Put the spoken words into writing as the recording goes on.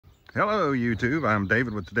Hello YouTube, I'm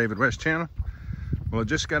David with the David West channel. Well, I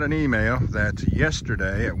just got an email that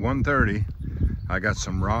yesterday at 1:30 I got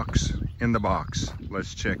some rocks in the box.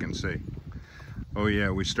 Let's check and see. Oh yeah,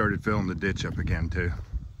 we started filling the ditch up again too.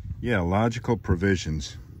 Yeah, Logical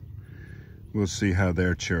Provisions. We'll see how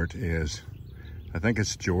their chert is. I think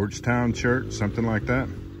it's Georgetown Chert, something like that.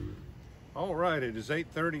 All right, it is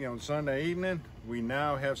 8:30 on Sunday evening. We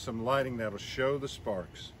now have some lighting that'll show the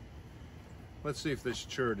sparks. Let's see if this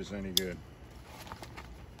chert is any good.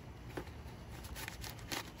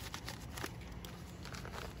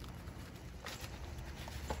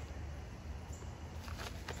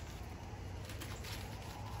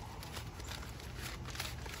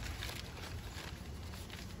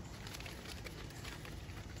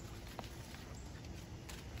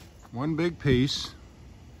 One big piece,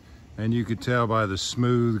 and you could tell by the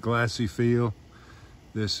smooth, glassy feel,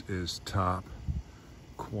 this is top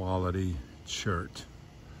quality chert.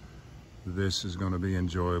 This is going to be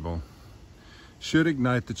enjoyable. Should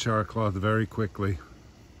ignite the char cloth very quickly,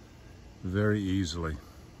 very easily.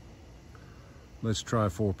 Let's try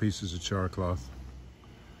 4 pieces of char cloth.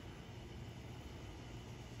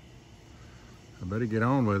 I better get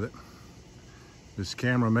on with it. This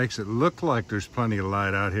camera makes it look like there's plenty of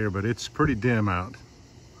light out here, but it's pretty dim out.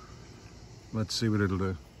 Let's see what it'll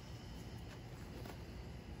do.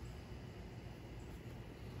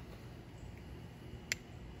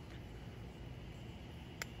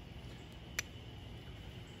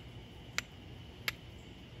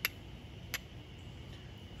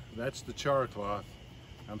 That's the char cloth.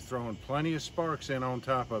 I'm throwing plenty of sparks in on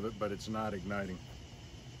top of it, but it's not igniting.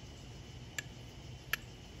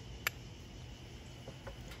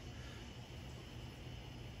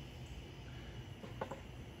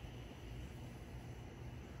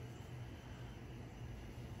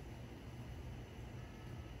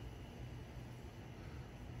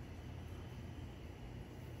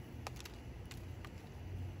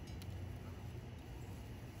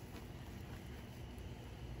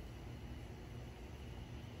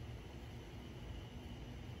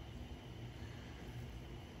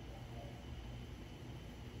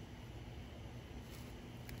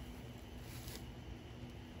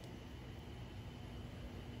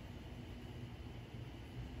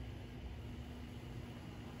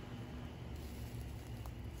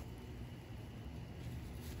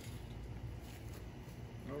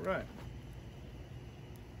 All right.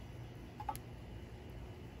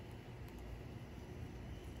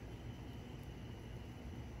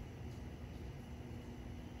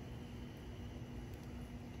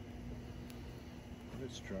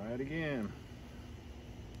 Let's try it again.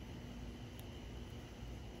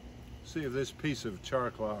 See if this piece of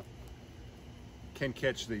char cloth can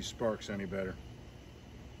catch these sparks any better.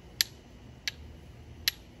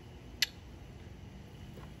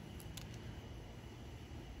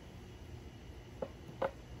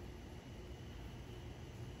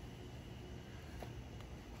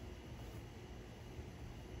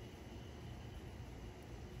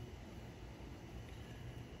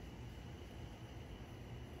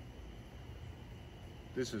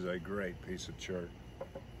 This is a great piece of chert.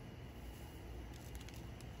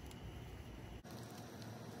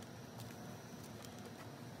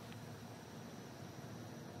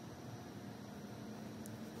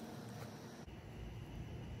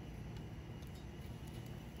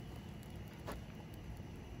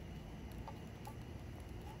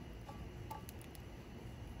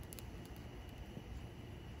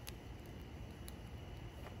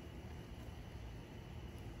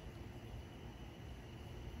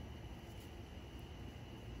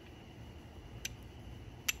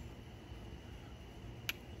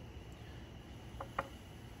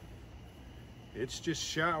 It's just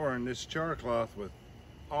showering this char cloth with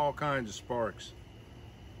all kinds of sparks.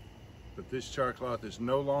 But this char cloth is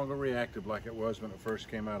no longer reactive like it was when it first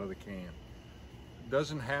came out of the can. It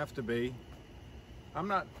doesn't have to be. I'm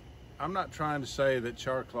not trying to say that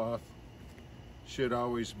char cloth should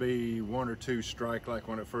always be 1 or 2 strike like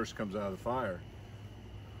when it first comes out of the fire.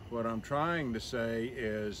 What I'm trying to say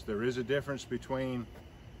is there is a difference between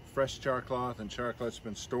fresh char cloth and char cloth that's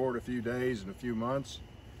been stored a few days and a few months.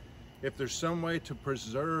 If there's some way to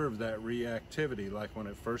preserve that reactivity like when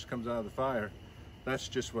it first comes out of the fire, that's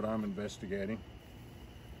just what I'm investigating.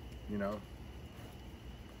 You know,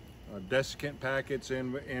 desiccant packets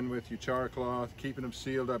in with your char cloth, keeping them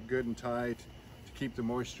sealed up good and tight to keep the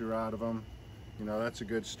moisture out of them. You know, that's a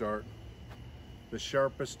good start. The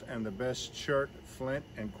sharpest and the best Chert, flint,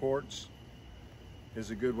 and quartz is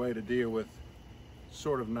a good way to deal with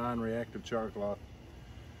sort of non-reactive char cloth.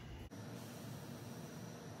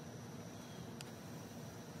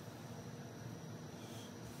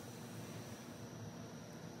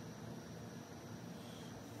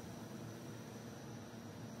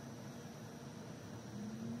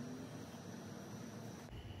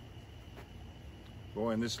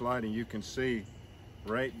 Boy, in this lighting you can see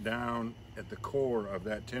right down at the core of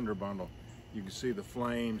that tinder bundle, you can see the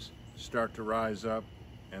flames start to rise up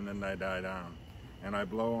and then they die down. And I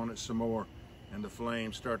blow on it some more and the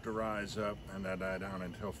flames start to rise up and they die down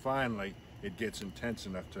until finally it gets intense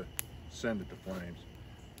enough to send it to flames.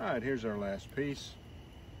 All right, here's our last piece.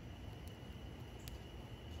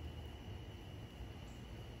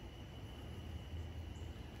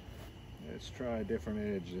 Let's try a different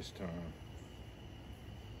edge this time.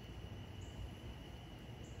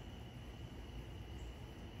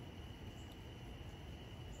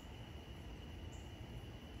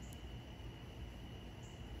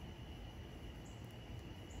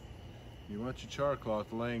 You want your char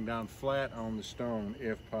cloth laying down flat on the stone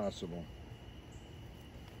if possible.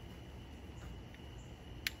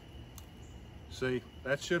 See,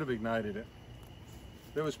 that should have ignited it.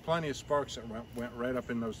 There was plenty of sparks that went right up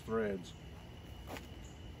in those threads.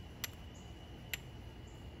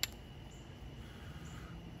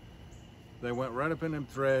 They went right up in them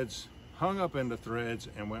threads, hung up in the threads,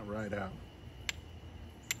 and went right out.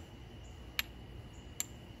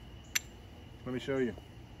 Let me show you.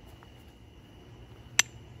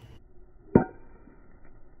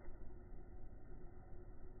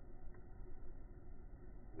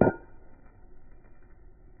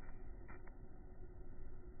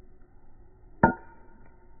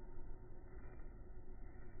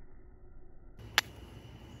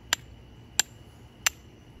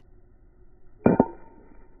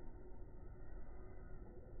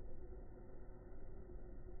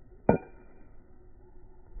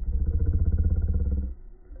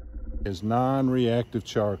 Is non-reactive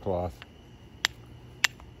char cloth.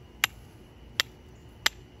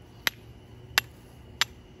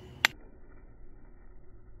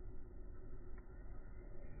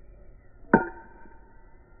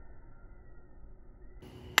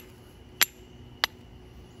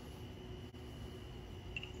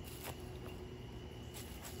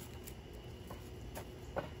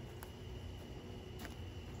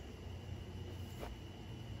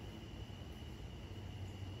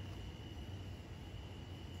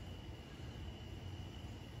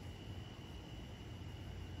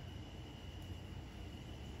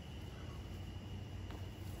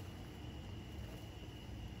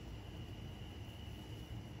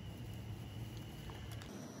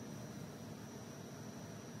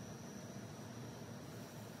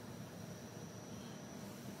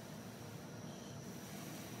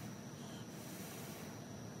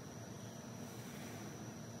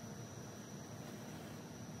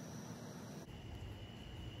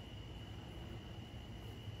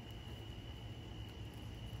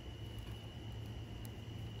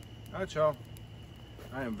 All right, y'all.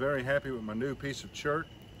 I am very happy with my new piece of chert.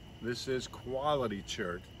 This is quality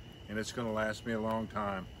chert, and it's going to last me a long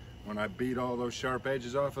time. When I beat all those sharp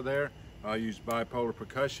edges off of there, I'll use bipolar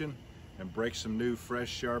percussion and break some new, fresh,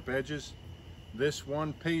 sharp edges. This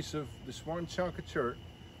one chunk of chert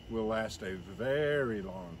will last a very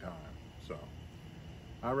long time. So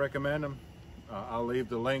I recommend them. I'll leave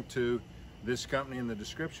the link to this company in the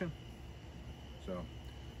description. So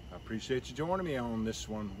I appreciate you joining me on this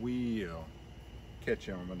one. We'll catch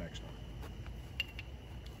you on the next one.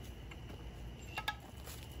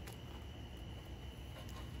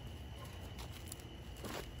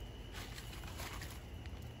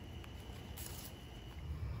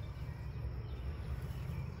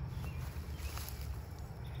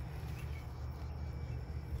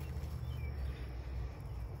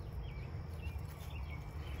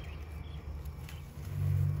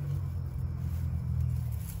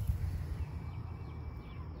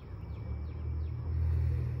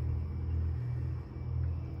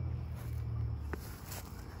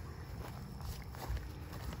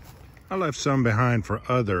 I left some behind for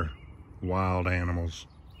other wild animals.